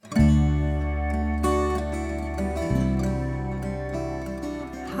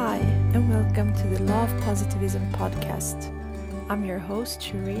welcome to the Law of Positivism podcast. I'm your host,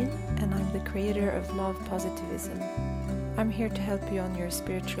 Shireen, and I'm the creator of Law of Positivism. I'm here to help you on your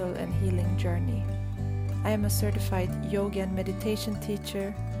spiritual and healing journey. I am a certified yoga and meditation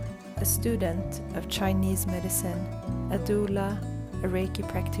teacher, a student of Chinese medicine, a doula, a Reiki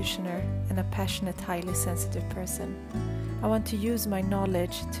practitioner, and a passionate, highly sensitive person. I want to use my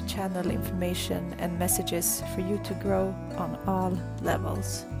knowledge to channel information and messages for you to grow on all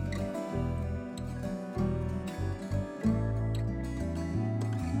levels.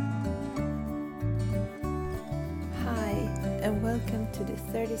 Hi, and welcome to the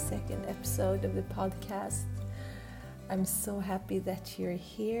 32nd episode of the podcast. I'm so happy that you're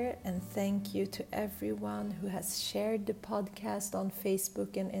here, and thank you to everyone who has shared the podcast on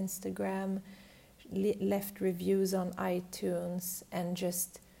Facebook and Instagram, left reviews on iTunes, and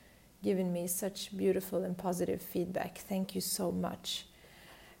just given me such beautiful and positive feedback. Thank you so much.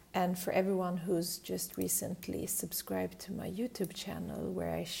 And for everyone who's just recently subscribed to my YouTube channel,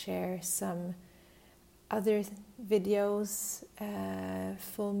 where I share some other videos,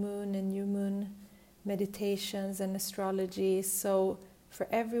 full moon and new moon meditations and astrology. So for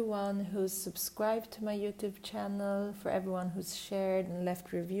everyone who's subscribed to my YouTube channel, for everyone who's shared and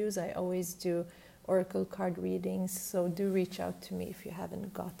left reviews, I always do oracle card readings, so do reach out to me if you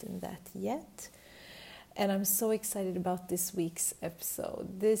haven't gotten that yet. And I'm so excited about this week's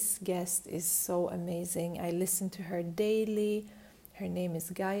episode. This guest is so amazing. I listen to her daily. Her name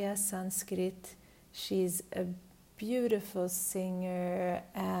is Gaia Sanskrit. She's a beautiful singer,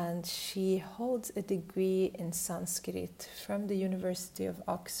 and she holds a degree in Sanskrit from the University of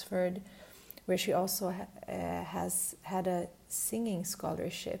Oxford, where she also has had a singing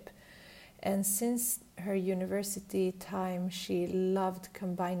scholarship. And since her university time, she loved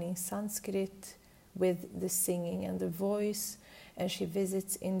combining Sanskrit with the singing and the voice. And she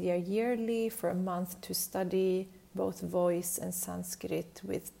visits India yearly for a month to study both voice and Sanskrit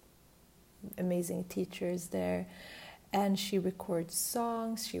with amazing teachers there. And she records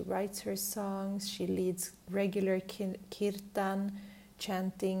songs, she writes her songs, she leads regular kirtan,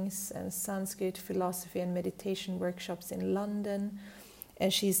 chantings, and Sanskrit philosophy and meditation workshops in London.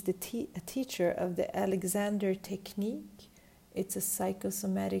 And she's a teacher of the Alexander Technique. It's a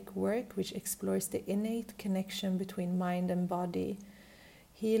psychosomatic work which explores the innate connection between mind and body.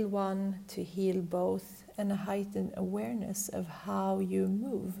 Heal one to heal both, and a heightened awareness of how you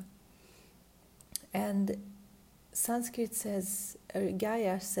move. And Sanskrit says,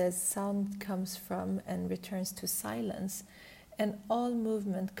 Gaia says, sound comes from and returns to silence, and all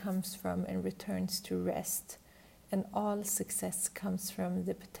movement comes from and returns to rest. And all success comes from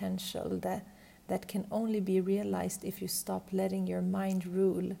the potential that can only be realized if you stop letting your mind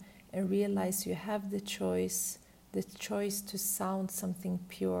rule and realize you have the choice to sound something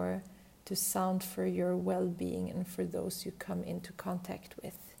pure, to sound for your well-being and for those you come into contact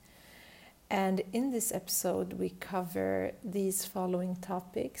with. And in this episode, we cover these following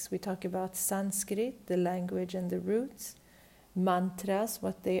topics. We talk about Sanskrit, the language and the roots, mantras,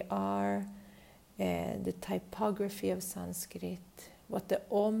 what they are, the typography of Sanskrit, what the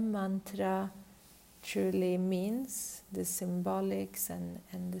Om mantra truly means, the symbolics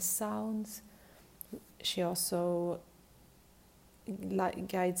and the sounds. She also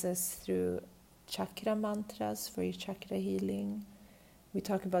guides us through chakra mantras for your chakra healing. We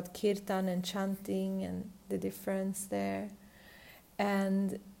talk about kirtan and chanting and the difference there.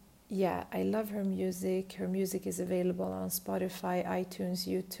 And yeah, I love her music. Her music is available on Spotify, iTunes,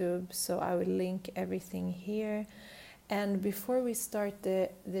 YouTube, so I will link everything here. And before we start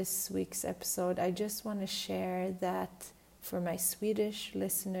this week's episode, I just want to share that for my Swedish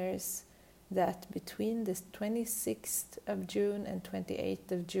listeners, that between the 26th of June and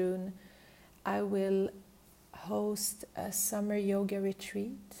 28th of June, I will host a summer yoga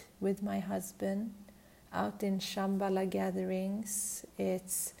retreat with my husband out in Shambhala Gatherings.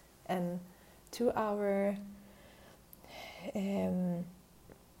 It's a 2-hour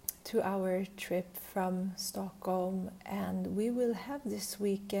trip from Stockholm, and we will have this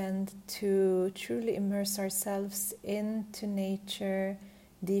weekend to truly immerse ourselves into nature,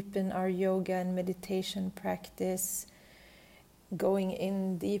 deepen our yoga and meditation practice, going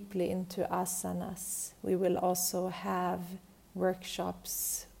in deeply into asanas. We will also have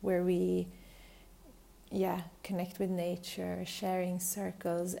workshops where we connect with nature, sharing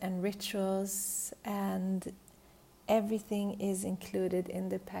circles and rituals, and everything is included in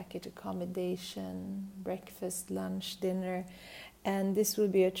the package accommodation, breakfast, lunch, dinner. And this will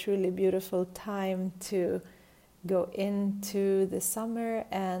be a truly beautiful time to go into the summer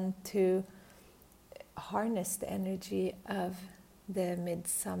and to harness the energy of the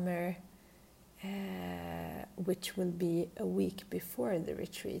midsummer which will be a week before the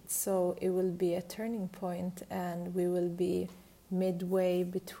retreat. So it will be a turning point, and we will be midway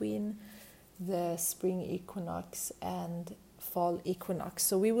between the spring equinox and fall equinox.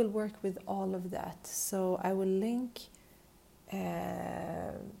 So we will work with all of that. So I will link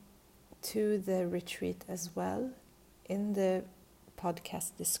to the retreat as well in the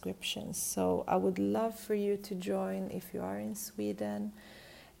podcast description. So I would love for you to join if you are in Sweden,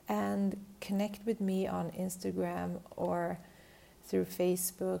 and connect with me on Instagram or through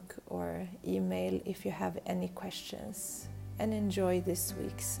Facebook or email if you have any questions. And enjoy this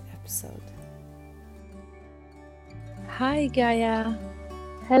week's episode. Hi Gaia.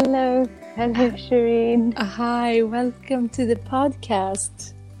 Hello Shireen. Hi, welcome to the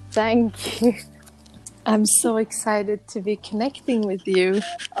podcast. Thank you. I'm so excited to be connecting with you.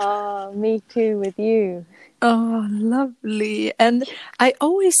 Oh, me too with you. Oh, lovely. And I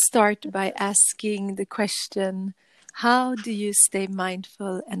always start by asking the question, how do you stay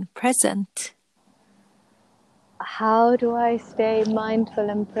mindful and present? How do I stay mindful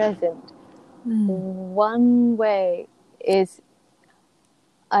and present? One way is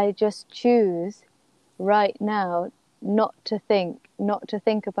I just choose right now not to think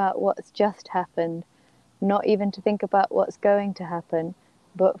about what's just happened, not even to think about what's going to happen.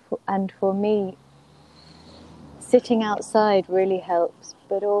 And for me, sitting outside really helps,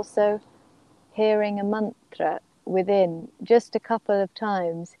 but also hearing a mantra within, just a couple of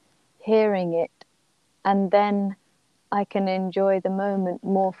times, hearing it, and then I can enjoy the moment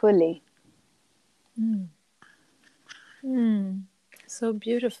more fully. So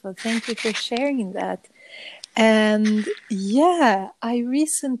beautiful. Thank you for sharing that. And yeah, I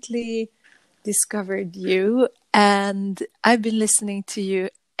recently discovered you, and I've been listening to you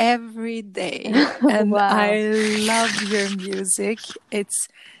every day. And Wow. I love your music. It's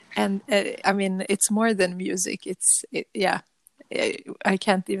more than music. I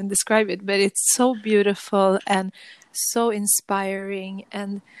can't even describe it, but it's so beautiful and so inspiring,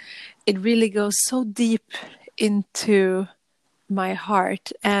 and it really goes so deep into my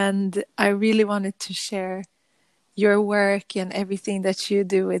heart. And I really wanted to share your work and everything that you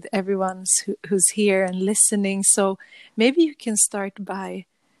do with everyone who's here and listening. So maybe you can start by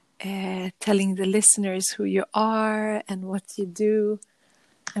telling the listeners who you are and what you do,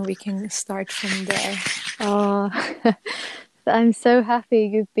 and we can start from there. Oh, I'm so happy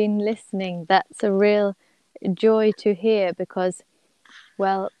you've been listening. That's a real joy to hear because,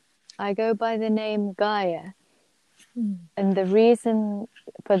 well, I go by the name Gaia. And the reason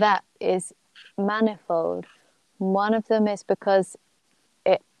for that is manifold. One of them is because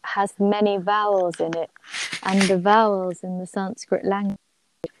it has many vowels in it, and the vowels in the Sanskrit language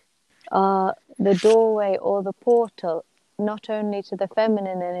are the doorway or the portal, not only to the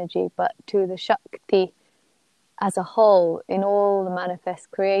feminine energy, but to the Shakti as a whole in all the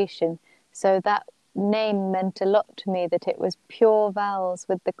manifest creation. So that name meant a lot to me, that it was pure vowels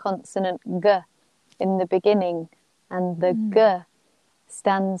with the consonant G in the beginning. And the G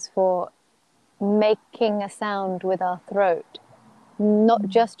stands for making a sound with our throat. Not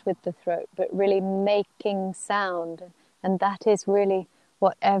just with the throat, but really making sound. And that is really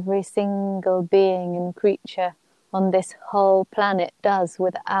what every single being and creature on this whole planet does,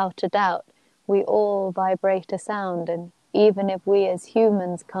 without a doubt. We all vibrate a sound, and even if we as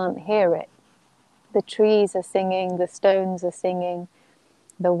humans can't hear it, the trees are singing, the stones are singing,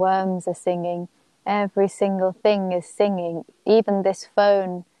 the worms are singing, every single thing is singing. Even this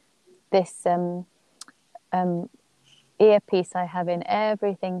phone, this earpiece I have in,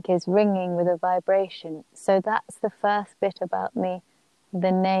 everything is ringing with a vibration. So that's the first bit about me,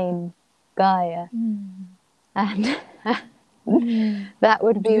 the name Gaia. And that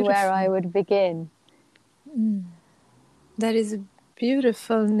would be where I would begin. That is a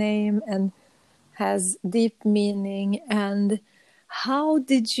beautiful name and has deep meaning. And how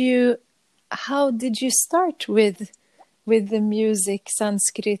did you start with the music,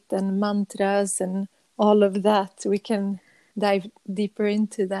 Sanskrit and mantras and all of that? We can dive deeper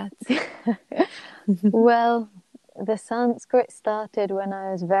into that. Well, the Sanskrit started when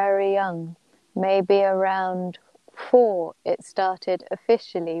I was very young, maybe around 4. It started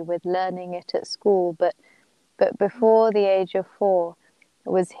officially with learning it at school, but before the age of 4, I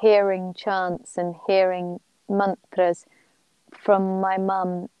was hearing chants and hearing mantras from my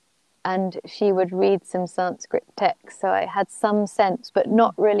mum, and she would read some Sanskrit text, so I had some sense, but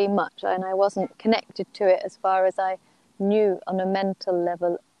not really much, and I wasn't connected to it as far as I knew on a mental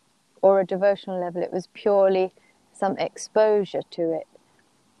level or a devotional level. It was purely some exposure to it.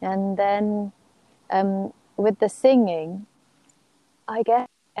 And then with the singing, I guess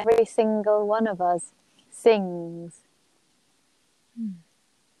every single one of us sings.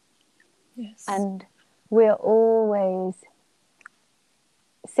 Yes. And we're always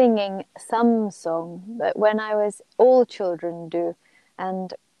singing some song. But when I was, all children do,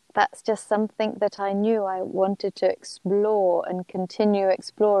 and that's just something that I knew I wanted to explore and continue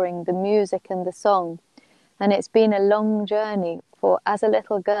exploring, the music and the song. And it's been a long journey, for as a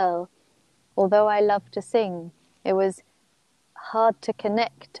little girl, although I loved to sing, it was hard to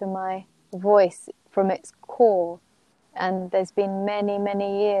connect to my voice from its core. And there's been many,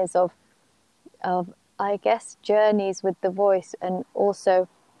 many years of I guess, journeys with the voice, and also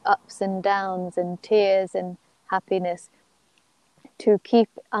ups and downs and tears and happiness, to keep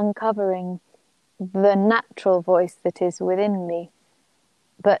uncovering the natural voice that is within me.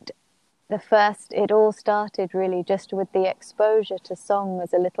 But it all started really just with the exposure to song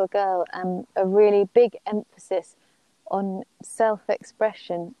as a little girl, and a really big emphasis on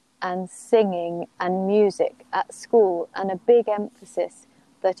self-expression and singing and music at school, and a big emphasis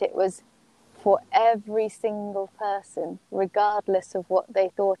that it was for every single person, regardless of what they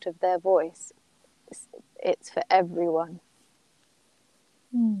thought of their voice. It's for everyone.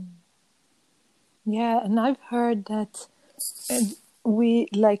 Yeah, and I've heard that we,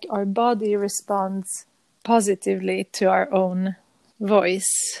 like, our body responds positively to our own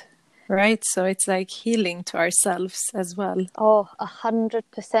voice, right? So it's like healing to ourselves as well. Oh,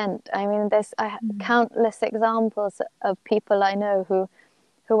 100%. I mean, there's countless examples of people I know who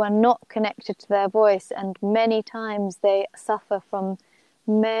are not connected to their voice, and many times they suffer from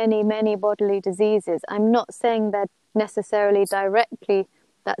many, many bodily diseases. I'm not saying that necessarily directly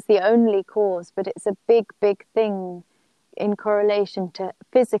that's the only cause, but it's a big, big thing in correlation to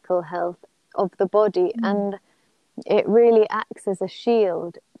physical health of the body. And it really acts as a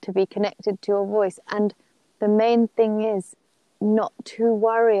shield to be connected to your voice. And the main thing is not to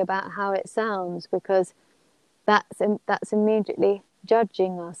worry about how it sounds, because that's immediately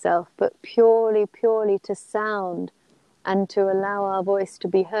judging ourselves, but purely to sound and to allow our voice to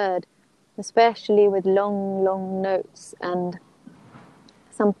be heard, especially with long notes, and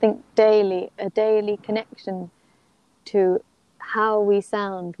something daily, a daily connection to how we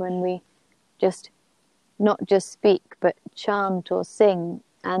sound when we not just speak, but chant or sing,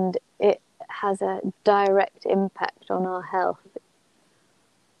 and it has a direct impact on our health.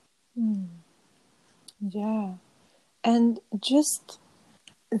 Yeah. And just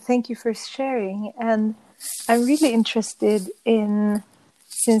thank you for sharing. And I'm really interested in,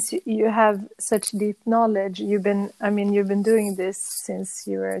 since you have such deep knowledge, you've been doing this since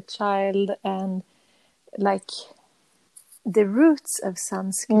you were a child, and like the roots of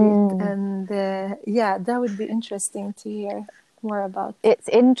Sanskrit, and that would be interesting to hear more about. It's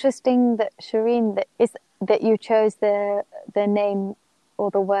interesting that, Shireen, that you chose the name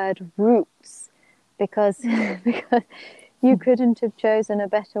or the word roots, because because you couldn't have chosen a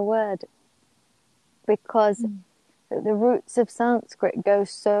better word, because the roots of Sanskrit go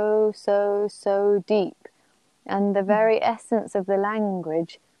so deep, and the very essence of the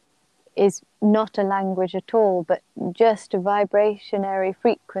language is not a language at all, but just vibrationary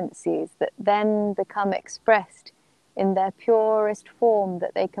frequencies that then become expressed in their purest form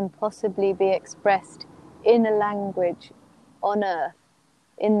that they can possibly be expressed in a language on earth,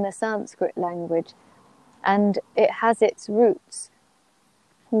 in the Sanskrit language. And it has its roots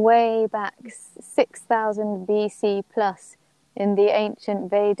way back 6,000 BC plus in the ancient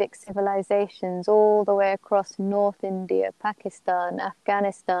Vedic civilizations, all the way across North India, Pakistan,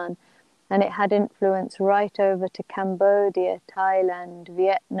 Afghanistan, and it had influence right over to Cambodia, Thailand,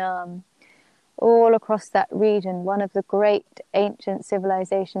 Vietnam, all across that region, one of the great ancient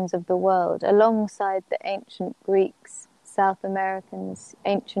civilizations of the world, alongside the ancient Greeks, South Americans,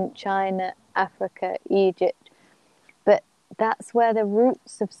 ancient China, Africa, Egypt. But that's where the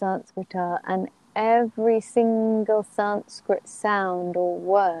roots of Sanskrit are, and every single Sanskrit sound or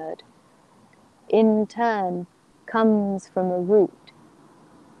word in turn comes from a root.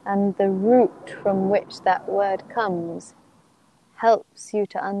 And the root from which that word comes helps you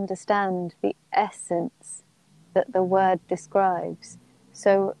to understand the essence that the word describes.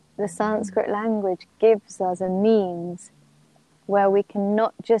 So the Sanskrit language gives us a means where we can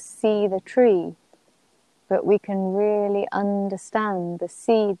not just see the tree, but we can really understand the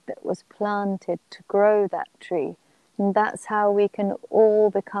seed that was planted to grow that tree. And that's how we can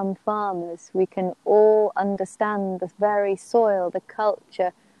all become farmers. We can all understand the very soil, the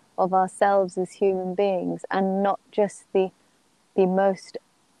culture of ourselves as human beings, and not just the most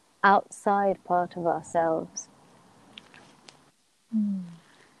outside part of ourselves.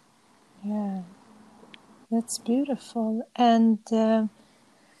 Yeah, that's beautiful. And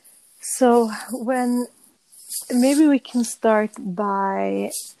So maybe we can start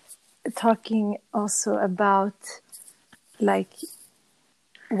by talking also about like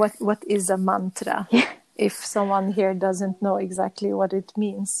what is a mantra, if someone here doesn't know exactly what it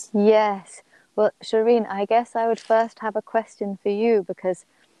means. Yes. Well, Shireen, I guess I would first have a question for you, because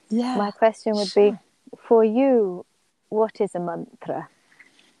my question would be, for you, what is a mantra?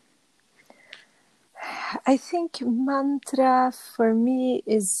 I think mantra for me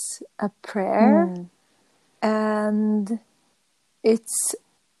is a prayer, and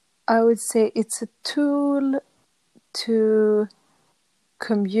I would say it's a tool to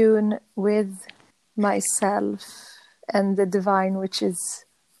commune with myself and the divine, which is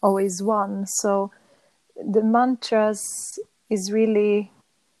always one. So the mantras is really,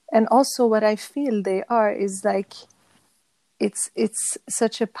 and also what I feel they are is like it's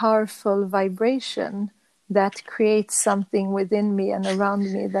such a powerful vibration that creates something within me and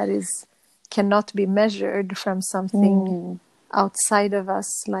around me that is cannot be measured from something outside of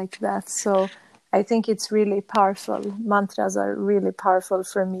us like that. So I think it's really powerful. Mantras are really powerful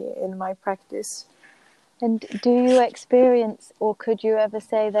for me in my practice. And do you experience, or could you ever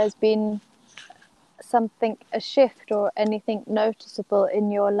say there's been something, a shift or anything noticeable in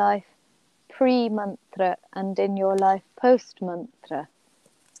your life pre-mantra and in your life post-mantra?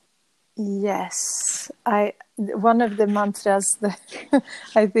 Yes, one of the mantras that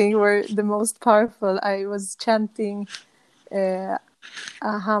I think were the most powerful, I was chanting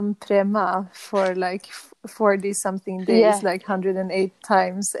Aham Prema for like 40 something days, like 108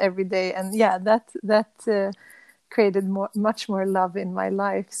 times every day, and that created much more love in my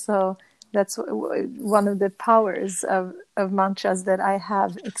life. So that's one of the powers of mantras that I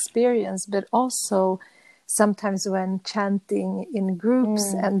have experienced. But also sometimes when chanting in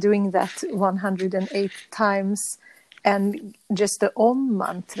groups and doing that 108 times, and just the Om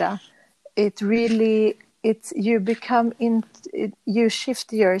mantra, it really you become you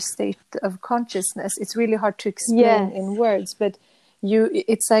shift your state of consciousness. It's really hard to explain in words, but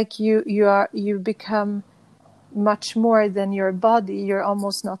it's like you become much more than your body. You're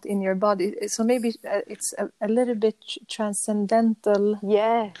almost not in your body. So maybe it's a little bit transcendental.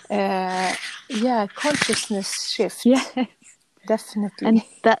 Consciousness shift. Definitely. And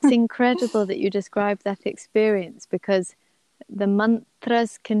that's incredible that you described that experience, because the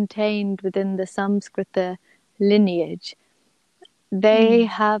mantras contained within the Samskrita lineage, they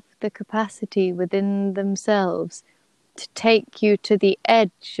have the capacity within themselves to take you to the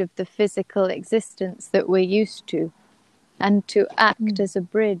edge of the physical existence that we're used to, and to act as a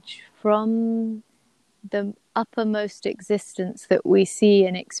bridge from the uppermost existence that we see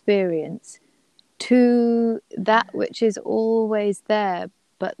and experience to that which is always there,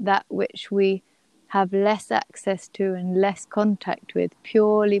 but that which we have less access to and less contact with,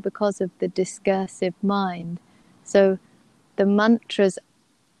 purely because of the discursive mind. So the mantras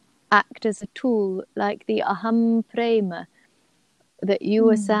act as a tool, like the Aham Prema that you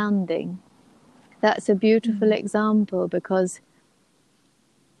were sounding. That's a beautiful example, because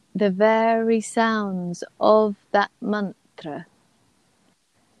the very sounds of that mantra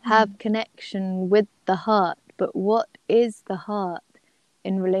have connection with the heart. But what is the heart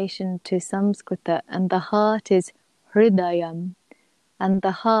in relation to Samskrita? And the heart is Hridayam, and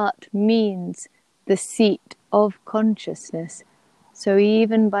the heart means the seat of consciousness. So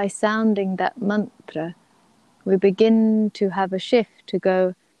even by sounding that mantra, we begin to have a shift, to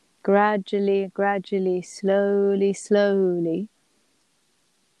go gradually, slowly,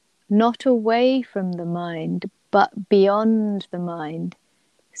 not away from the mind, but beyond the mind,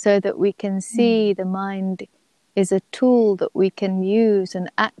 so that we can see the mind is a tool that we can use and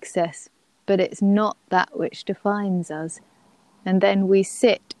access, but it's not that which defines us. And then we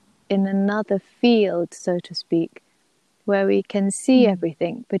sit in another field, so to speak, where we can see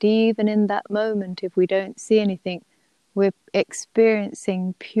everything. But even in that moment, if we don't see anything, we're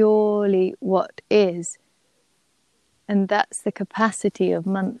experiencing purely what is. And that's the capacity of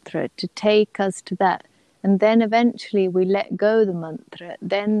mantra, to take us to that. And then eventually we let go the mantra.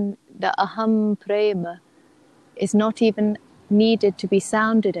 Then the Aham Prema is not even needed to be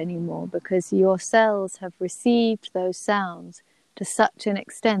sounded anymore, because your cells have received those sounds to such an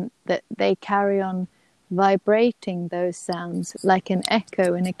extent that they carry on vibrating those sounds like an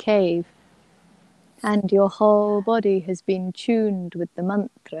echo in a cave. And your whole body has been tuned with the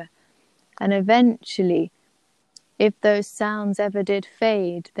mantra. And eventually, if those sounds ever did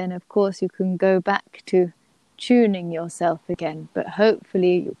fade, then of course you can go back to tuning yourself again. But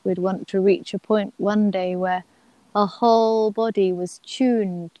hopefully we'd want to reach a point one day where our whole body was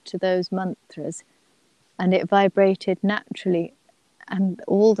tuned to those mantras, and it vibrated naturally. and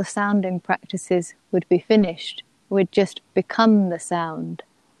all the sounding practices would be finished. We'd just become the sound.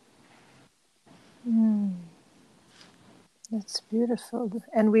 That's beautiful.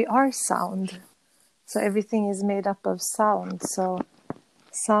 And we are sound. So everything is made up of sound. So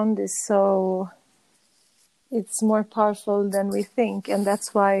sound is it's more powerful than we think. And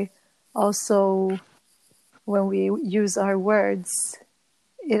that's why also when we use our words,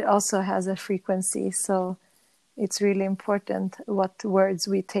 it also has a frequency. So it's really important what words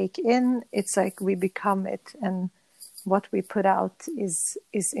we take in. It's like we become it, and what we put out is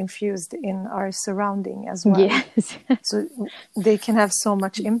infused in our surrounding as well. Yes. So they can have so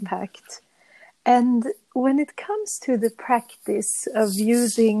much impact. And when it comes to the practice of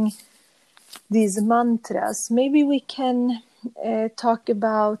using these mantras, maybe we can talk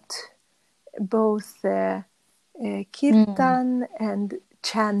about both kirtan and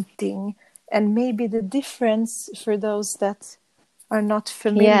chanting, and maybe the difference for those that are not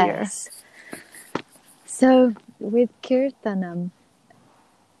familiar. Yes. So with kirtanam,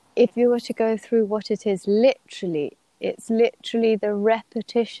 if you were to go through what it is literally, it's literally the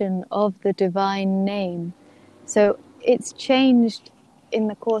repetition of the divine name. So it's changed in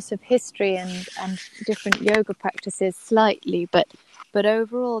the course of history and different yoga practices slightly, but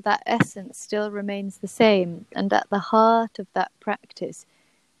overall that essence still remains the same. And at the heart of that practice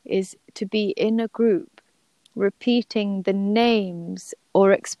is to be in a group repeating the names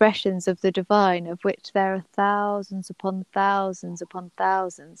or expressions of the divine, of which there are thousands upon thousands upon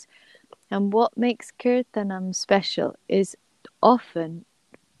thousands. And what makes kirtanam special is often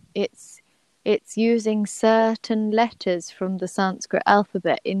it's using certain letters from the Sanskrit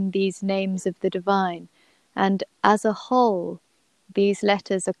alphabet in these names of the divine. And as a whole, these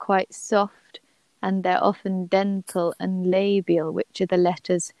letters are quite soft, and they're often dental and labial, which are the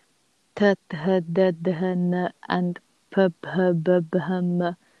letters t, th, d, d, n, and p, b, b, b,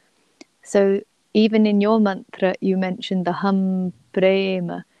 m. So even in your mantra, you mentioned the hum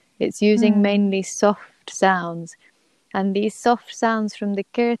prema. It's using mainly soft sounds. And these soft sounds from the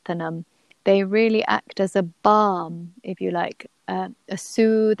kirtanam, they really act as a balm, if you like, a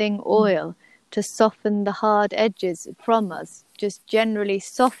soothing oil to soften the hard edges from us, just generally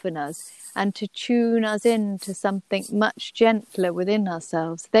soften us and to tune us into something much gentler within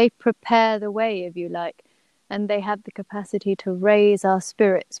ourselves. They prepare the way, if you like, and they have the capacity to raise our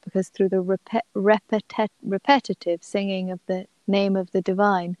spirits, because through the repetitive singing of the name of the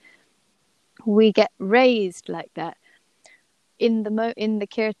divine, we get raised like that in the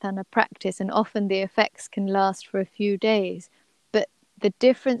kirtana practice, and often the effects can last for a few days. But the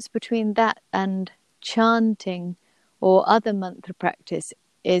difference between that and chanting or other mantra practice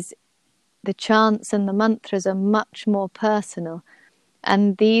is the chants and the mantras are much more personal,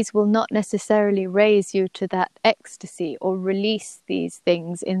 and these will not necessarily raise you to that ecstasy or release these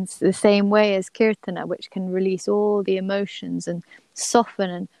things in the same way as kirtana, which can release all the emotions and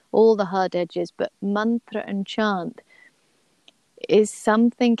soften and all the hard edges. But mantra and chant is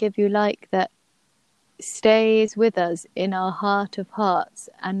something, if you like, that stays with us in our heart of hearts,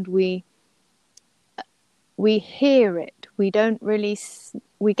 and we hear it. We don't really,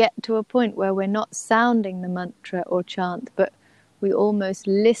 we get to a point where we're not sounding the mantra or chant, but we almost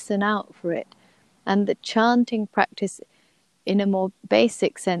listen out for it. And the chanting practice, in a more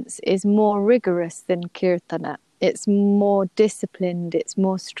basic sense, is more rigorous than kirtana. It's more disciplined, it's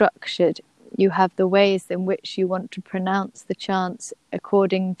more structured. You have the ways in which you want to pronounce the chants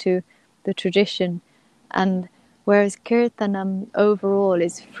according to the tradition. And whereas kirtanam overall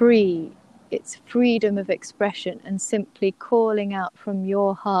is free, it's freedom of expression and simply calling out from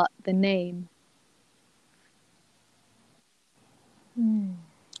your heart the name.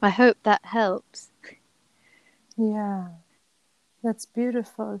 I hope that helps. Yeah, that's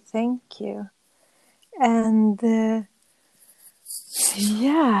beautiful. Thank you. And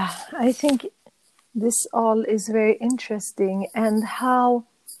yeah, I think this all is very interesting. And how,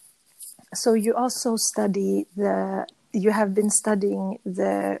 so you also you have been studying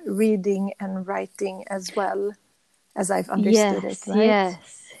the reading and writing as well, as I've understood it, right?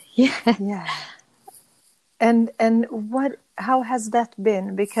 Yes. Yeah. And how has that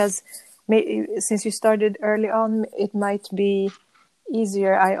been? Because since you started early on, it might be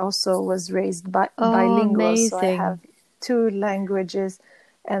easier. I also was raised bilingual, amazing. So I have 2 languages,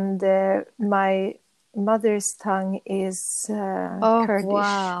 and my mother's tongue is Kurdish.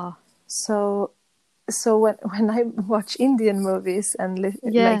 Wow. So when I watch Indian movies and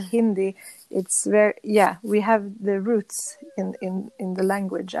like Hindi, it's very, we have the roots in the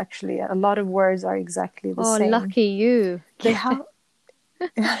language. Actually, a lot of words are exactly the same. Oh, lucky you.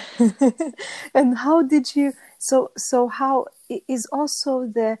 And how did you? So how is also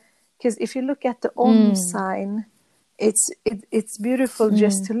because if you look at the Om sign, it's beautiful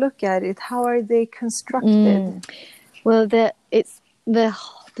just to look at it. How are they constructed? Well, it's the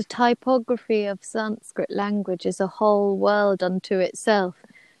typography of Sanskrit language is a whole world unto itself,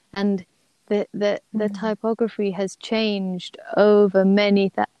 and the typography has changed over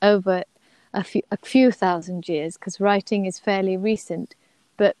over a few thousand years, because writing is fairly recent.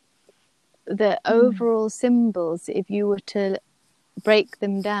 But the overall symbols, if you were to break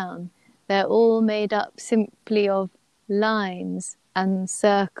them down, they're all made up simply of lines and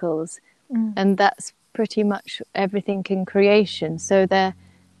circles, and that's pretty much everything in creation. So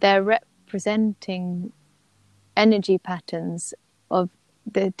they're representing energy patterns of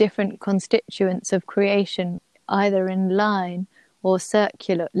the different constituents of creation, either in line or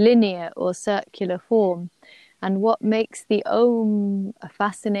linear or circular form. And what makes the Om a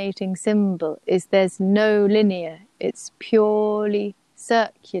fascinating symbol is there's no linear, it's purely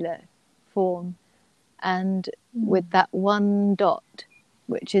circular form, and with that one dot,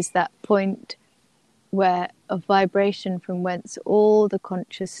 which is that point of vibration from whence all the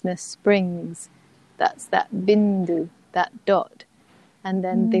consciousness springs. That's that bindu, that dot. And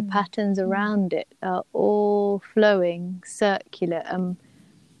then the patterns around it are all flowing, circular, and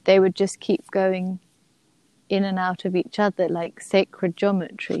they would just keep going in and out of each other like sacred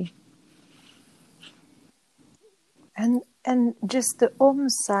geometry. And just the Om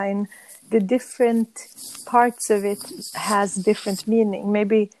sign, the different parts of it has different meaning.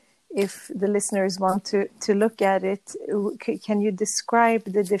 Maybe if the listeners want to look at it, can you describe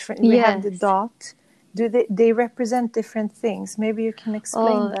the different? We have the dot. Do they represent different things? Maybe you can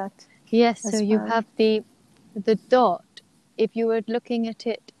explain that. Yes, so you have the dot. If you were looking at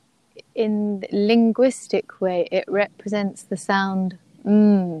it in the linguistic way, it represents the sound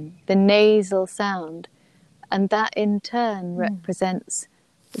the nasal sound, and that in turn represents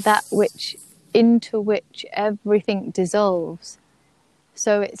that into which everything dissolves.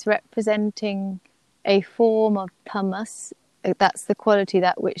 So it's representing a form of tamas, that's the quality,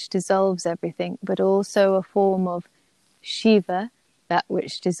 that which dissolves everything, but also a form of Shiva, that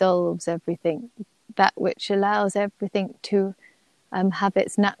which dissolves everything, that which allows everything to have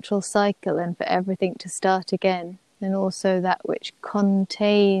its natural cycle and for everything to start again, and also that which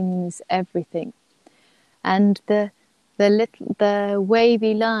contains everything. And the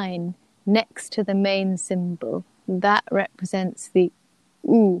wavy line next to the main symbol, that represents the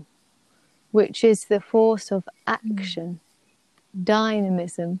U, which is the force of action,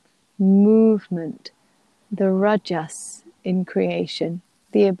 dynamism, movement, the rajas in creation,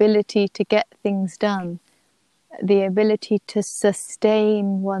 the ability to get things done, the ability to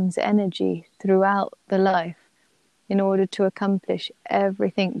sustain one's energy throughout the life in order to accomplish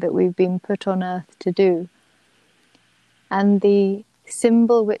everything that we've been put on earth to do. And the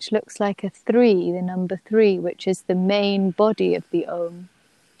symbol which looks like a 3, the number 3, which is the main body of the Om,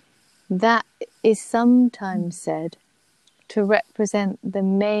 that is sometimes said to represent the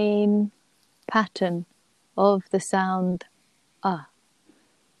main pattern of the sound A,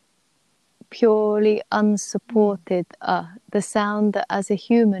 purely unsupported A, the sound that as a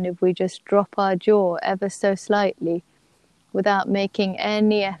human, if we just drop our jaw ever so slightly without making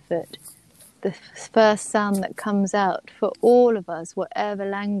any effort, the first sound that comes out for all of us, whatever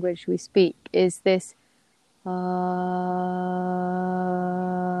language we speak, is this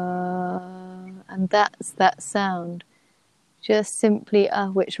and that's that sound, just simply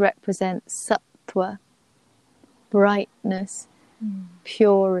which represents sattva, brightness,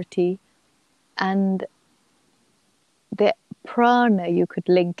 purity, and the prana, you could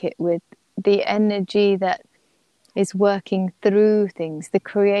link it with, the energy that is working through things, the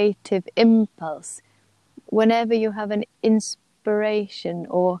creative impulse. Whenever you have an inspiration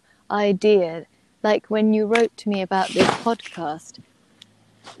or idea, like when you wrote to me about this podcast,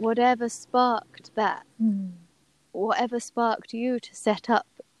 whatever sparked that, whatever sparked you to set up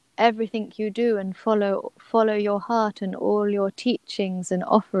everything you do and follow your heart and all your teachings and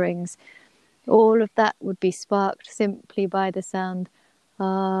offerings, all of that would be sparked simply by the sound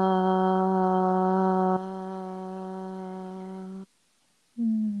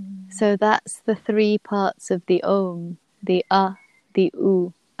So that's the 3 parts of the Om, the A, the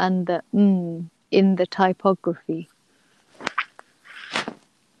U, and the in the typography.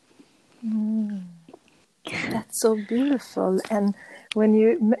 That's so beautiful. And when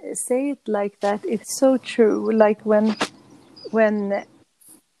you say it like that, it's so true. Like when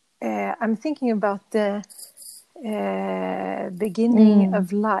I'm thinking about the beginning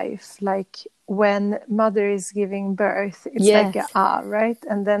of life, like when mother is giving birth, it's like a right?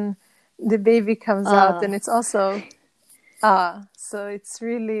 And then the baby comes out, and it's also So it's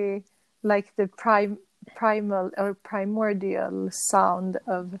really like the primal or primordial sound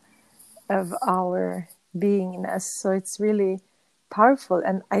of our beingness. So it's really powerful.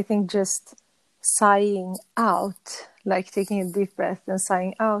 And I think just sighing out, like taking a deep breath and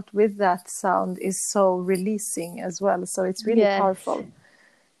sighing out with that sound, is so releasing as well. So it's really Yes. powerful.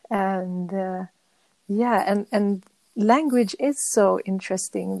 And and language is so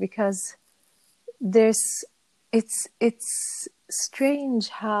interesting because it's strange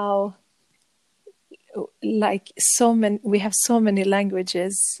how, like, we have so many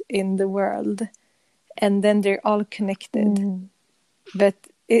languages in the world, and then they're all connected. But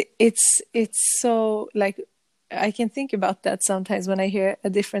it's so, like, I can think about that sometimes when I hear a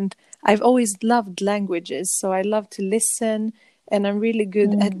different. I've always loved languages, so I love to listen, and I'm really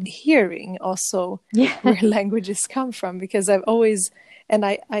good at hearing also where languages come from, because I've always, and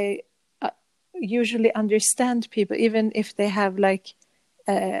I usually understand people even if they have like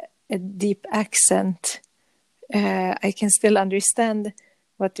a deep accent. I can still understand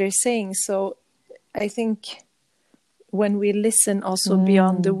what they're saying. So I think when we listen also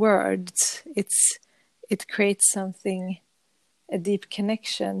beyond the words, it creates something, a deep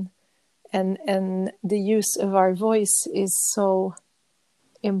connection, and the use of our voice is so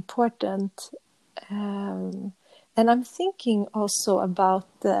important. And I'm thinking also about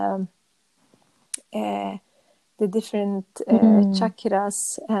the different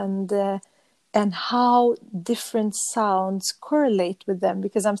chakras, and how different sounds correlate with them,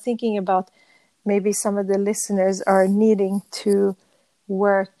 because I'm thinking about maybe some of the listeners are needing to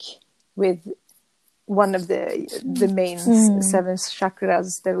work with one of the main seven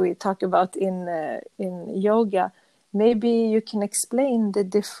chakras that we talk about in yoga. Maybe you can explain the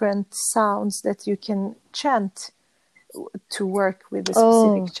different sounds that you can chant to work with a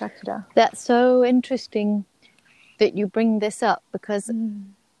specific chakra. That's so interesting that you bring this up, because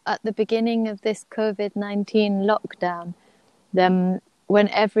at the beginning of this COVID-19 lockdown, when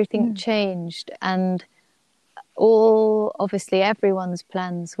everything changed and obviously everyone's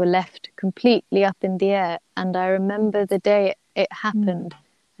plans were left completely up in the air, and I remember the day it happened,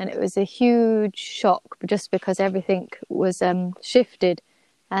 and it was a huge shock just because everything was shifted.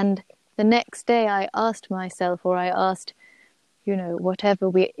 And the next day I asked myself, or I asked,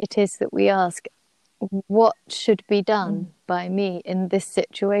 whatever it is that we ask, what should be done by me in this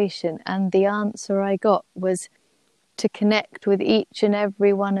situation? And the answer I got was to connect with each and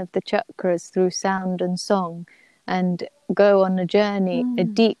every one of the chakras through sound and song, and go on a journey, a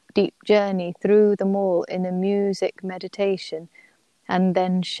deep, deep journey through them all in a music meditation, and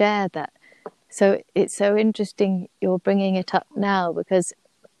then share that. So it's so interesting you're bringing it up now, because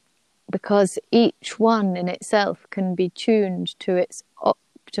each one in itself can be tuned to its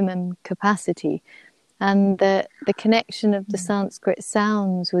optimum capacity. And the connection of the Sanskrit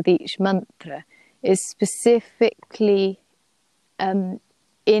sounds with each mantra is specifically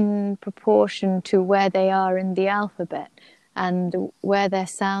in proportion to where they are in the alphabet and where they're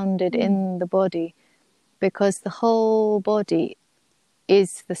sounded in the body, because the whole body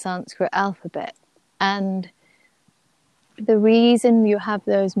is the Sanskrit alphabet. And the reason you have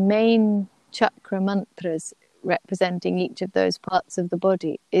those main chakra mantras representing each of those parts of the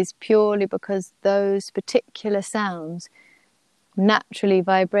body is purely because those particular sounds naturally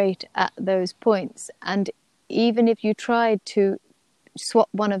vibrate at those points. And even if you tried to swap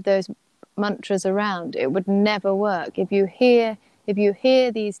one of those mantras around, it would never work. If you hear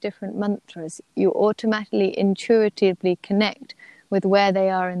these different mantras, you automatically intuitively connect with where they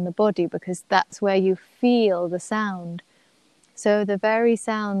are in the body, because that's where you feel the sound. So the very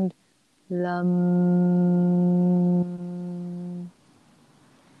sound lam,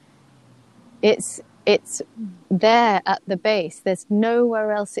 it's there at the base. There's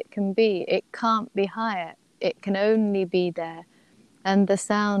nowhere else it can be. It can't be higher. It can only be there. And the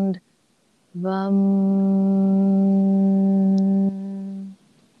sound vam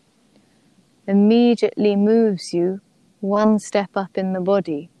immediately moves you one step up in the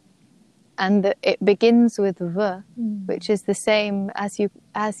body. And it begins with v, which is the same as you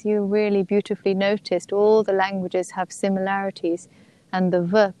really beautifully noticed. All the languages have similarities, and the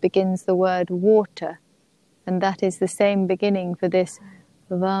v begins the word water, and that is the same beginning for this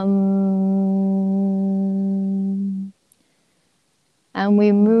vam. And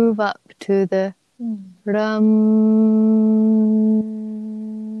we move up to the ram,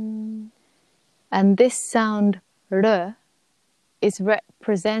 and this sound r is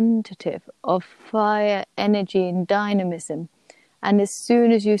representative of fire, energy, and dynamism. And as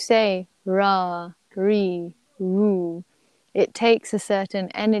soon as you say ra, ri, ru, it takes a certain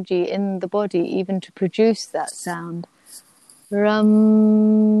energy in the body even to produce that sound.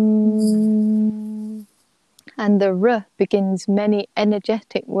 Ram. And the R begins many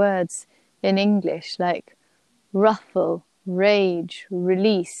energetic words in English, like ruffle, rage,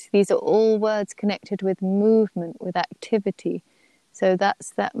 release. These are all words connected with movement, with activity. So that's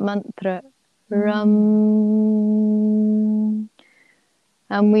that mantra, Ram.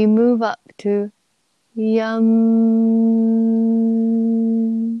 And we move up to Yam.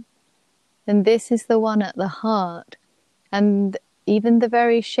 And this is the one at the heart. And even the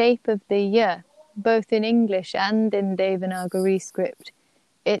very shape of the Y, both in English and in Devanagari script,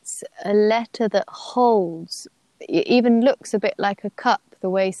 it's a letter that holds. It even looks a bit like a cup, the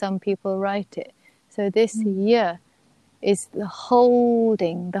way some people write it. So this Y is the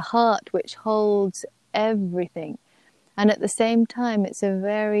holding, the heart which holds everything. And at the same time, it's a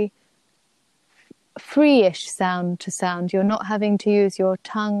very free-ish sound to sound. You're not having to use your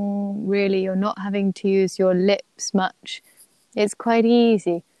tongue, really. You're not having to use your lips much. It's quite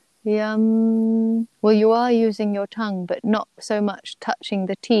easy. Yum. Well, you are using your tongue, but not so much touching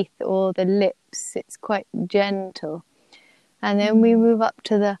the teeth or the lips. It's quite gentle. And then we move up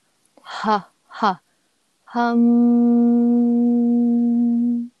to the ha, ha, hum.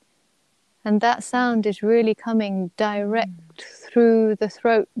 And that sound is really coming direct through the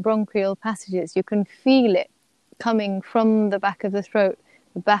throat bronchial passages. You can feel it coming from the back of the throat,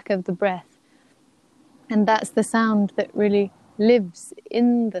 the back of the breath. And that's the sound that really lives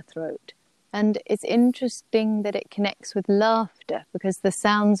in the throat. And it's interesting that it connects with laughter, because the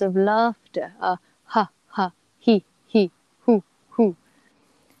sounds of laughter are ha, ha, he, hu, hu.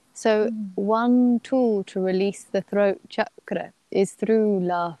 So one tool to release the throat chakra is through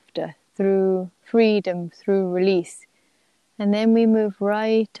laughter, through freedom, through release. And then we move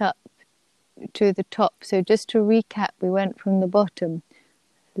right up to the top. So just to recap, we went from the bottom.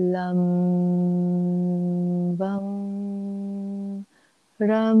 Lam, vam,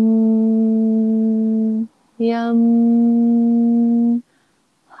 ram, yam,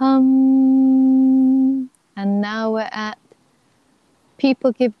 hum. And now we're at,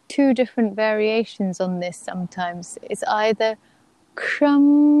 people give two different variations on this sometimes. It's either Kram.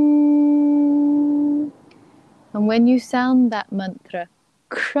 And when you sound that mantra,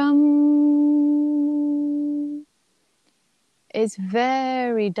 Kram, it's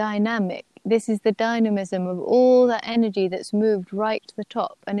very dynamic. This is the dynamism of all that energy that's moved right to the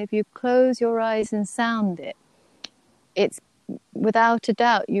top. And if you close your eyes and sound it, it's without a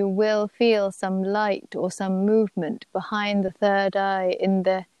doubt you will feel some light or some movement behind the third eye in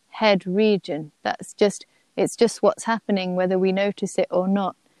the head region. It's just what's happening, whether we notice it or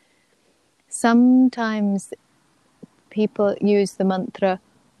not. Sometimes people use the mantra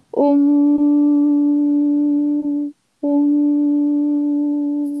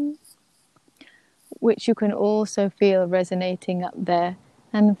which you can also feel resonating up there.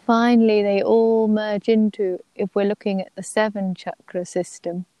 And finally, they all merge into, if we're looking at the 7 chakra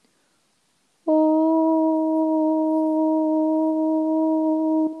system,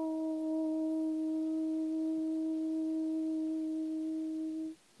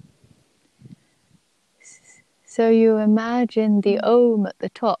 So you imagine the Om at the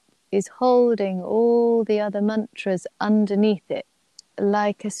top is holding all the other mantras underneath it,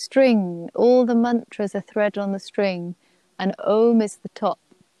 like a string. All the mantras are thread on the string, and Om is the top.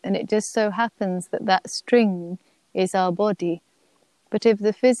 And it just so happens that that string is our body. But if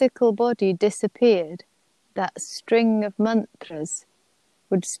the physical body disappeared, that string of mantras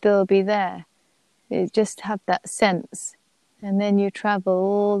would still be there. You just have that sense. And then you travel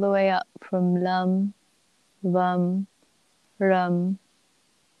all the way up from Lam, Vam, Ram,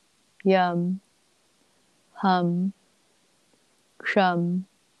 Yam, Hum, Ksham,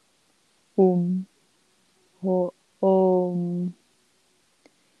 Ho, Om.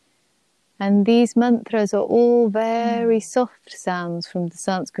 And these mantras are all very soft sounds from the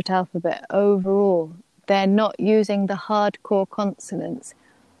Sanskrit alphabet overall. They're not using the hardcore consonants.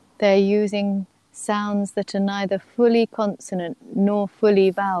 They're using sounds that are neither fully consonant nor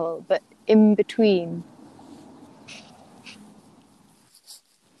fully vowel, but in between.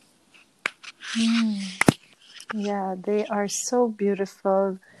 Yeah, they are so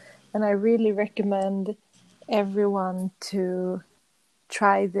beautiful, and I really recommend everyone to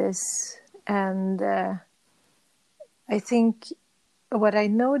try this. And I think what I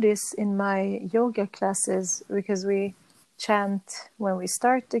notice in my yoga classes, because we chant when we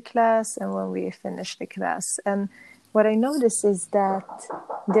start the class and when we finish the class, and what I notice is that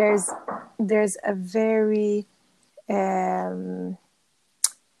there's a very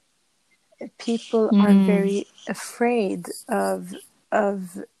people are very afraid of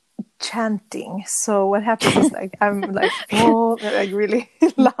chanting. So what happens is like I'm like, oh, like really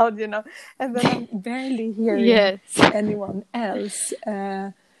loud, and then I'm barely hearing Yes. anyone else.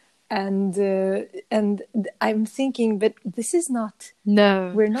 And I'm thinking, but this is not.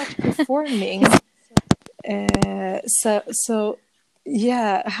 No. We're not performing. So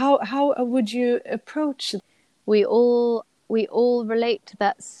yeah. How would you approach? We all relate to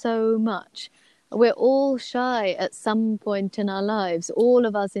that so much. We're all shy at some point in our lives, all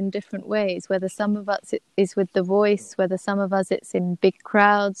of us in different ways, whether some of us it is with the voice, whether some of us it's in big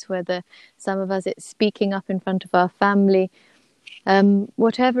crowds, whether some of us it's speaking up in front of our family.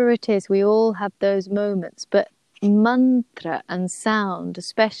 Whatever it is, we all have those moments. But mantra and sound,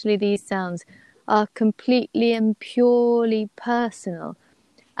 especially these sounds, are completely and purely personal.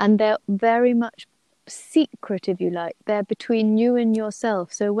 And they're very much secret, if you like. They're between you and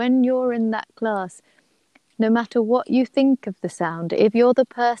yourself. So when you're in that class, no matter what you think of the sound, if you're the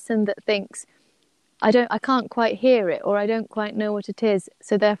person that thinks, I can't quite hear it, or I don't quite know what it is,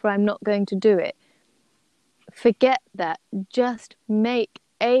 so therefore I'm not going to do it, forget that. Just make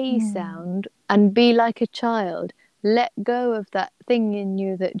a sound and be like a child. Let go of that thing in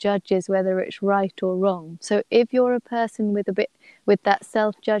you that judges whether it's right or wrong. So if you're a person with that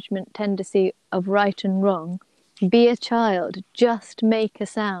self-judgment tendency of right and wrong, be a child. Just make a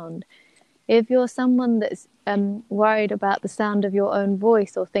sound. If you're someone that's worried about the sound of your own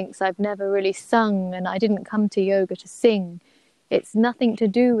voice, or thinks I've never really sung and I didn't come to yoga to sing, it's nothing to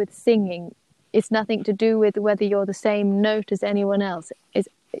do with singing. It's nothing to do with whether you're the same note as anyone else. It's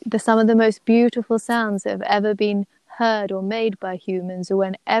some of the most beautiful sounds that have ever been heard or made by humans are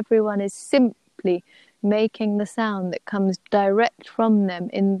when everyone is simply making the sound that comes direct from them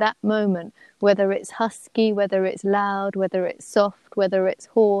in that moment, whether it's husky, whether it's loud, whether it's soft, whether it's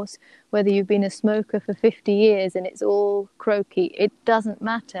hoarse, whether you've been a smoker for 50 years and it's all croaky. It doesn't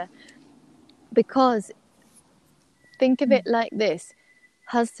matter. Because think of it like this.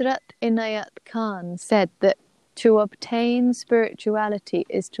 Hazrat Inayat Khan said that to obtain spirituality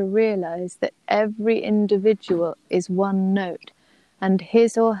is to realize that every individual is one note, and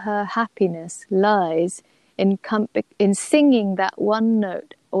his or her happiness lies in singing that one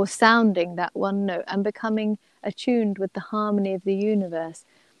note, or sounding that one note, and becoming attuned with the harmony of the universe.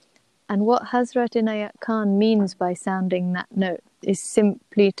 And what Hazrat Inayat Khan means by sounding that note is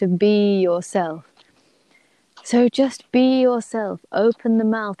simply to be yourself. So just be yourself, open the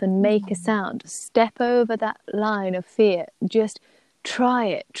mouth and make a sound. Step over that line of fear. Just try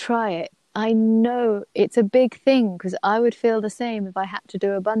it. I know it's a big thing, because I would feel the same if I had to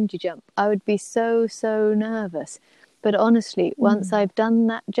do a bungee jump. I would be so nervous. But honestly, once I've done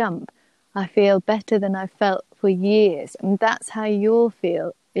that jump, I feel better than I've felt for years. And that's how you'll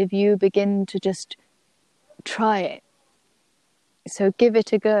feel if you begin to just try it. So give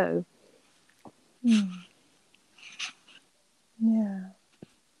it a go.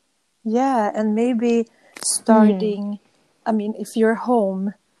 Yeah, and maybe starting, I mean, if you're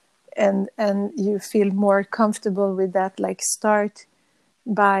home and you feel more comfortable with that, like start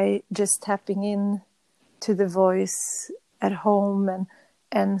by just tapping in to the voice at home,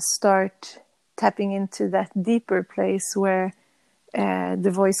 and start tapping into that deeper place where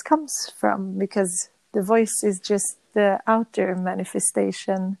the voice comes from, because the voice is just the outer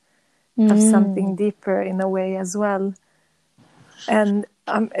manifestation of something deeper in a way as well. And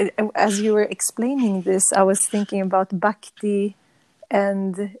as you were explaining this, I was thinking about bhakti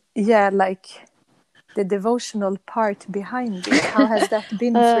and like the devotional part behind it. How has that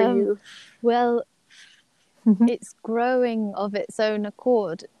been for you? Well, it's growing of its own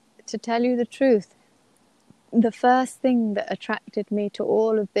accord. To tell you the truth, the first thing that attracted me to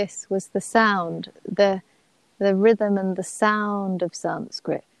all of this was the sound, the rhythm and the sound of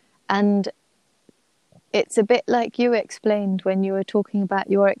Sanskrit. And it's a bit like you explained when you were talking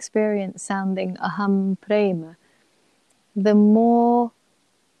about your experience sounding aham prema. The more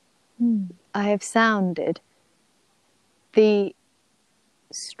I have sounded, the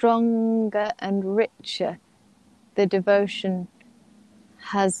stronger and richer the devotion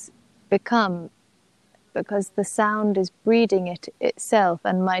has become, because the sound is breeding it itself,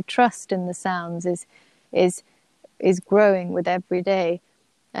 and my trust in the sounds is growing with every day.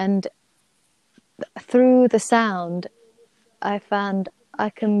 And through the sound, I found I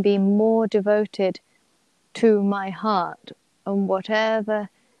can be more devoted to my heart, and whatever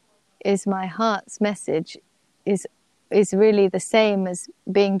is my heart's message is really the same as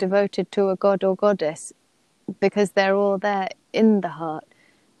being devoted to a god or goddess, because they're all there in the heart.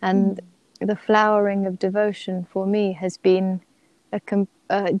 And the flowering of devotion for me has been a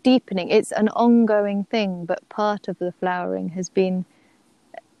deepening. It's an ongoing thing, but part of the flowering has been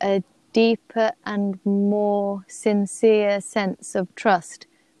a deeper and more sincere sense of trust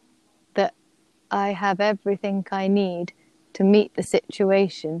that I have everything I need to meet the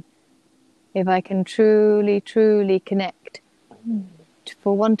situation if I can truly, truly connect,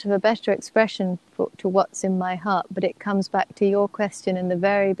 for want of a better expression, to what's in my heart. But it comes back to your question in the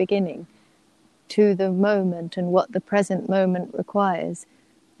very beginning, to the moment and what the present moment requires.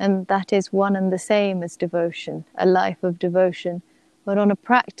 And that is one and the same as devotion, a life of devotion. But on a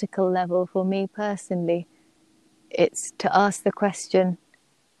practical level, for me personally, it's to ask the question,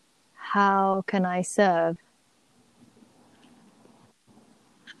 how can I serve?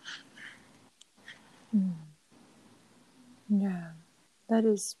 Yeah, that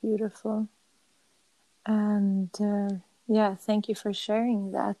is beautiful. And yeah, thank you for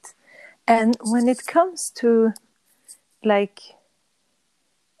sharing that. And when it comes to like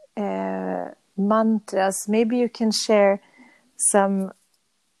mantras, maybe you can share some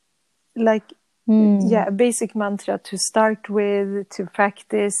like a basic mantra to start with, to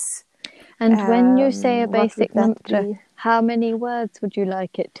practice. And when you say a What would basic that mantra, be? how many words would you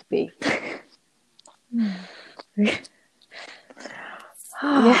like it to be?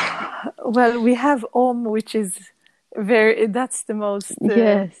 Yeah. Well, we have Om, which is that's the most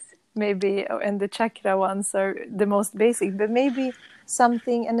Yes. maybe, and the chakra ones are the most basic, but maybe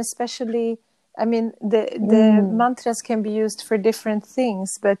something, and especially, I mean, the mantras can be used for different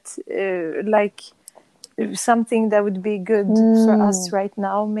things, but like something that would be good for us right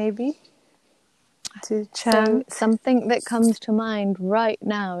now, maybe to chant. So something that comes to mind right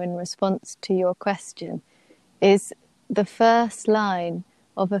now in response to your question is the first line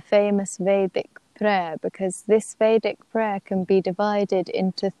of a famous Vedic prayer, because this Vedic prayer can be divided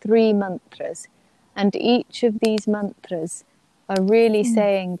into 3 mantras, and each of these mantras are really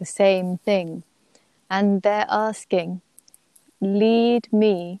saying the same thing. And they're asking, lead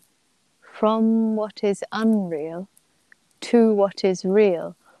me from what is unreal to what is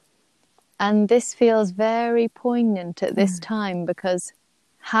real. And this feels very poignant at this time, because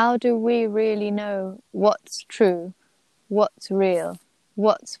how do we really know what's true, what's real,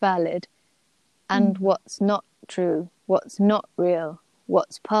 what's valid, and what's not true, what's not real,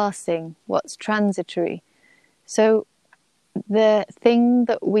 what's passing, what's transitory? So the thing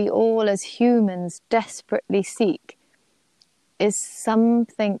that we all as humans desperately seek is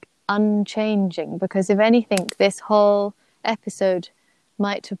something unchanging, because if anything, this whole episode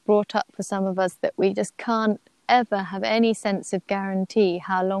might have brought up for some of us that we just can't ever have any sense of guarantee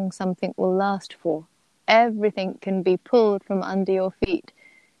how long something will last for. Everything can be pulled from under your feet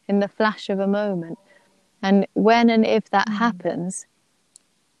in the flash of a moment. And when and if that happens,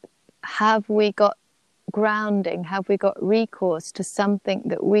 have we got grounding? Have we got recourse to something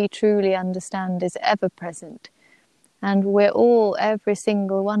that we truly understand is ever present? And we're all, every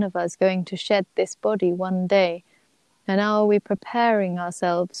single one of us, going to shed this body one day. And are we preparing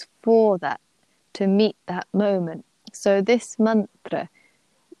ourselves for that, to meet that moment? So this mantra,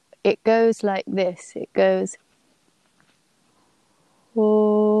 it goes like this. It goes,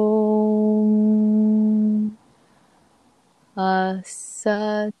 Om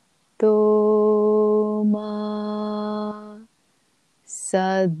Asato Ma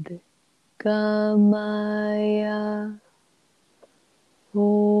Sadgamaya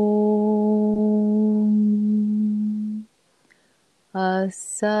Om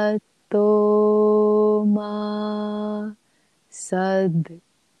Asato Ma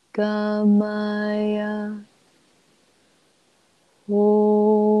Sadgamaya Om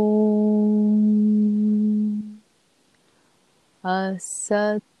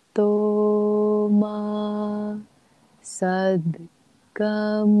Asato Ma Sadgamaya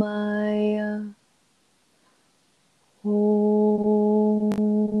Om.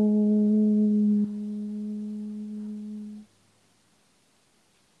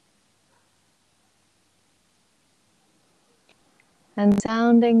 And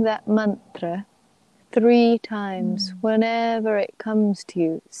sounding that mantra 3 times whenever it comes to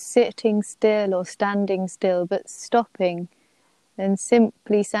you, sitting still or standing still, but stopping and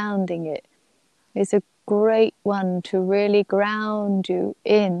simply sounding it is a great one to really ground you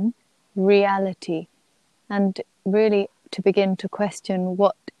in reality, and really to begin to question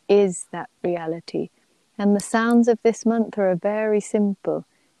what is that reality. And the sounds of this mantra are very simple.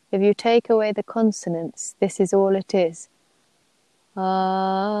 If you take away the consonants, this is all it is.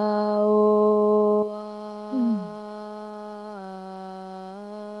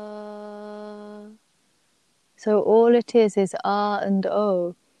 So all it is ah and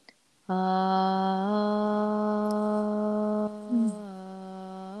o. Ah,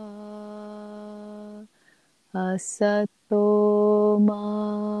 Asato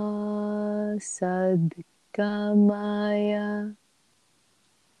ma sadgamaya.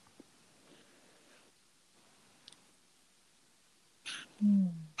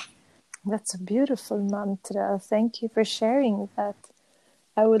 That's a beautiful mantra. Thank you for sharing that.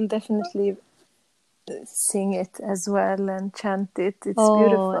 I will definitely sing it as well and chant it. It's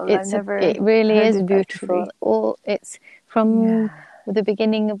beautiful. I've never it really heard is it beautiful. actually. It's from Yeah. the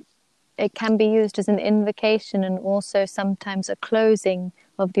beginning of. It can be used as an invocation and also sometimes a closing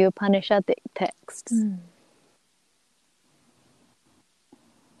of the Upanishadic texts.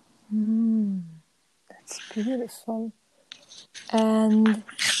 That's beautiful. And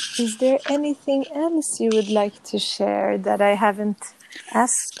is there anything else you would like to share that I haven't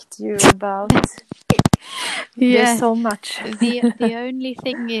asked you about? There's so much. The only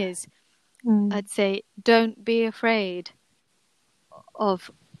thing is, I'd say, don't be afraid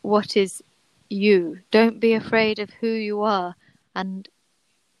of what is you. Don't be afraid of who you are and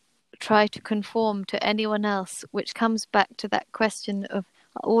try to conform to anyone else, which comes back to that question of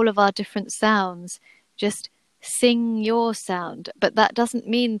all of our different sounds. Just sing your sound, but that doesn't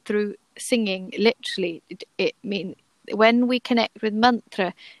mean through singing literally. It means when we connect with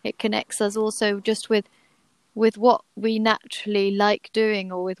mantra, it connects us also just with what we naturally like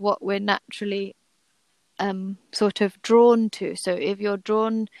doing, or with what we're naturally sort of drawn to. So if you're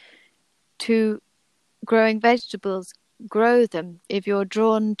drawn to growing vegetables, grow them. If you're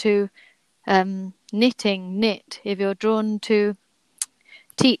drawn to knitting, knit. If you're drawn to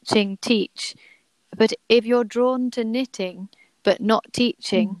teaching, teach. But if you're drawn to knitting but not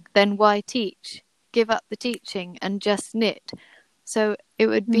teaching, then why teach? Give up the teaching and just knit. So it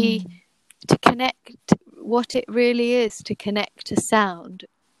would be to connect. What it really is to connect to sound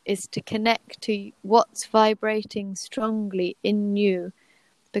is to connect to what's vibrating strongly in you,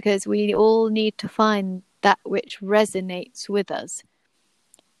 because we all need to find that which resonates with us.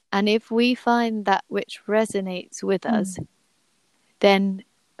 And if we find that which resonates with us, then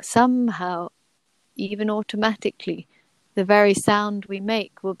somehow, even automatically, the very sound we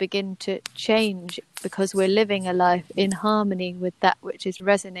make will begin to change, because we're living a life in harmony with that which is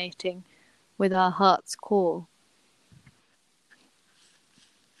resonating with our heart's core.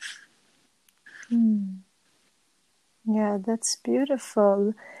 Yeah, that's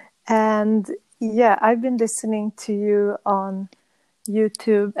beautiful. And yeah, I've been listening to you on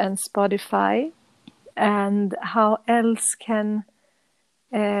YouTube and Spotify. And how else can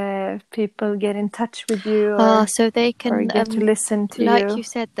people get in touch with you So they can, or get to listen to like you? you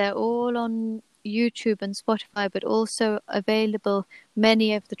said, they're all on YouTube and Spotify, but also available,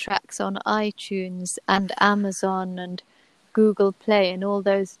 many of the tracks on iTunes and Amazon and Google Play and all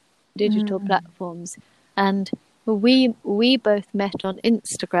those digital platforms. And we both met on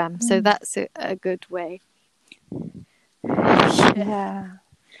Instagram, so that's a good way. Yeah,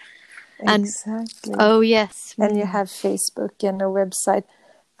 And exactly. oh yes, And you have Facebook and a website.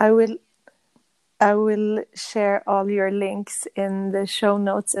 I will share all your links in the show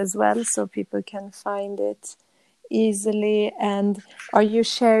notes as well, so people can find it easily. And are you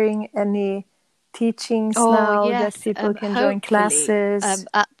sharing any teachings now yes, that people can join hopefully, classes?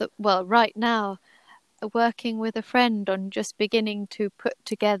 right now, working with a friend on just beginning to put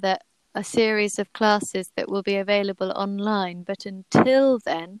together a series of classes that will be available online. But until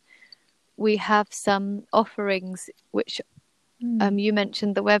then, we have some offerings which you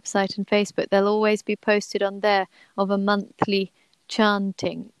mentioned the website and Facebook. They'll always be posted on there, of a monthly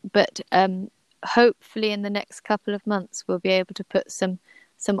chanting. But hopefully in the next couple of months we'll be able to put some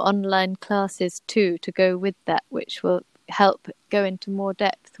online classes too to go with that, which will help go into more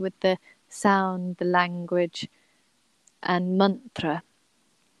depth with the sound, the language, and mantra.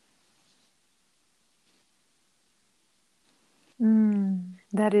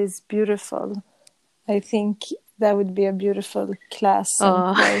 That is beautiful. I think that would be a beautiful class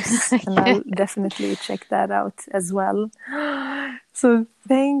and course, and I'll definitely check that out as well. So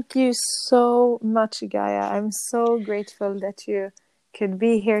thank you so much, Gaia. I'm so grateful that you could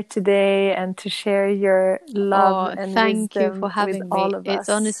be here today and to share your love and thank wisdom you for having with me. all of us. It's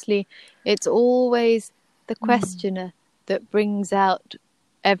honestly, it's always the questioner that brings out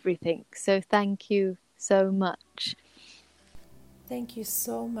everything. So thank you so much. Thank you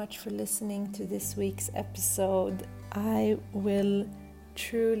so much for listening to this week's episode. I will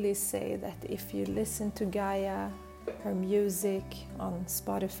truly say that if you listen to Gaia, her music on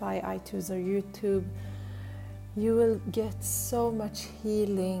Spotify, iTunes or YouTube, you will get so much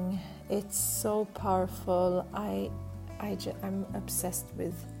healing. It's so powerful. I'm obsessed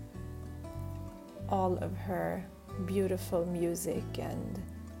with all of her beautiful music and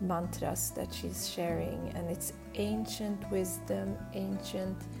mantras that she's sharing, and it's ancient wisdom,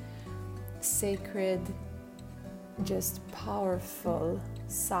 ancient, sacred, just powerful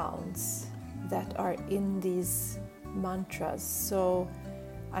sounds that are in these mantras. So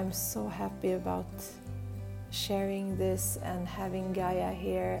I'm so happy about sharing this and having Gaia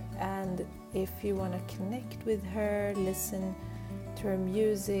here. And if you want to connect with her, listen to her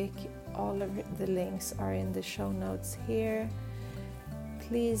music, all of the links are in the show notes here.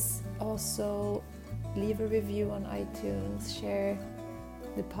 Please also leave a review on iTunes, share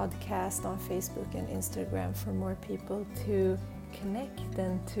the podcast on Facebook and Instagram for more people to connect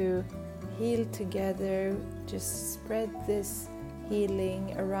and to heal together. Just spread this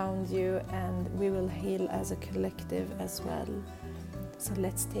healing around you, and we will heal as a collective as well. So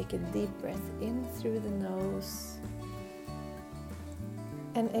let's take a deep breath in through the nose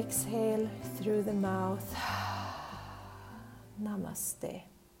and exhale through the mouth. Namaste.